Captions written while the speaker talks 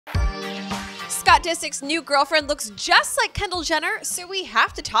Scott Disick's new girlfriend looks just like Kendall Jenner, so we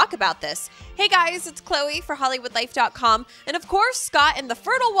have to talk about this. Hey guys, it's Chloe for HollywoodLife.com, and of course, Scott and the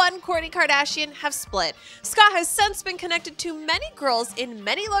fertile one, Kourtney Kardashian, have split. Scott has since been connected to many girls in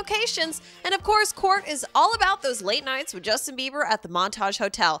many locations, and of course, Kourt is all about those late nights with Justin Bieber at the Montage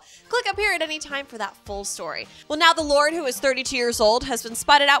Hotel. Click up here at any time for that full story. Well, now the Lord, who is 32 years old, has been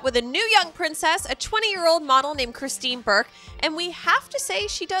spotted out with a new young princess, a 20-year-old model named Burke, and we have to say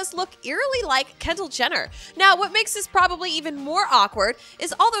she does look eerily like Kendall Jenner. Now, what makes this probably even more awkward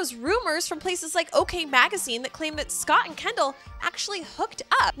is all those rumors from places like OK Magazine that claim that Scott and Kendall actually hooked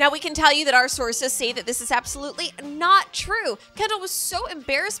up. Now, we can tell you that our sources say that this is absolutely not true. Kendall was so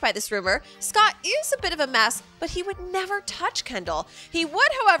embarrassed by this rumor. Scott is a bit of a mess, but he would never touch Kendall. He would,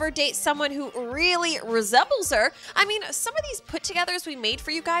 however, date someone who really resembles her. I mean, some of these put-togethers we made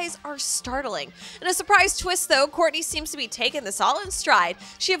for you guys are startling. In a surprise twist, though, Kourtney seems to be taking this all in stride.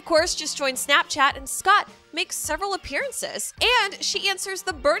 She, of course, just joined Snapchat, and Scott makes several appearances. And she answers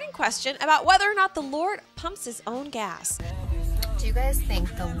the burning question about whether or not the Lord pumps his own gas. Do you guys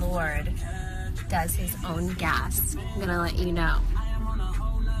think the Lord does his own gas? I'm gonna let you know.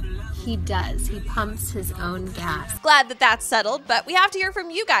 He does. He pumps his own gas. Glad that that's settled, but we have to hear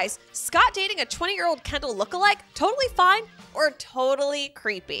from you guys. Scott dating a 20-year-old Kendall lookalike, totally fine or totally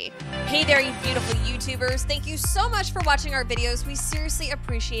creepy? Hey there, you beautiful YouTubers. Thank you so much for watching our videos. We seriously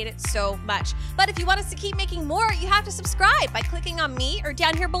appreciate it so much. But if you want us to keep making more, you have to subscribe by clicking on me or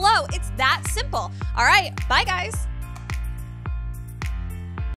down here below. It's that simple. All right, bye guys.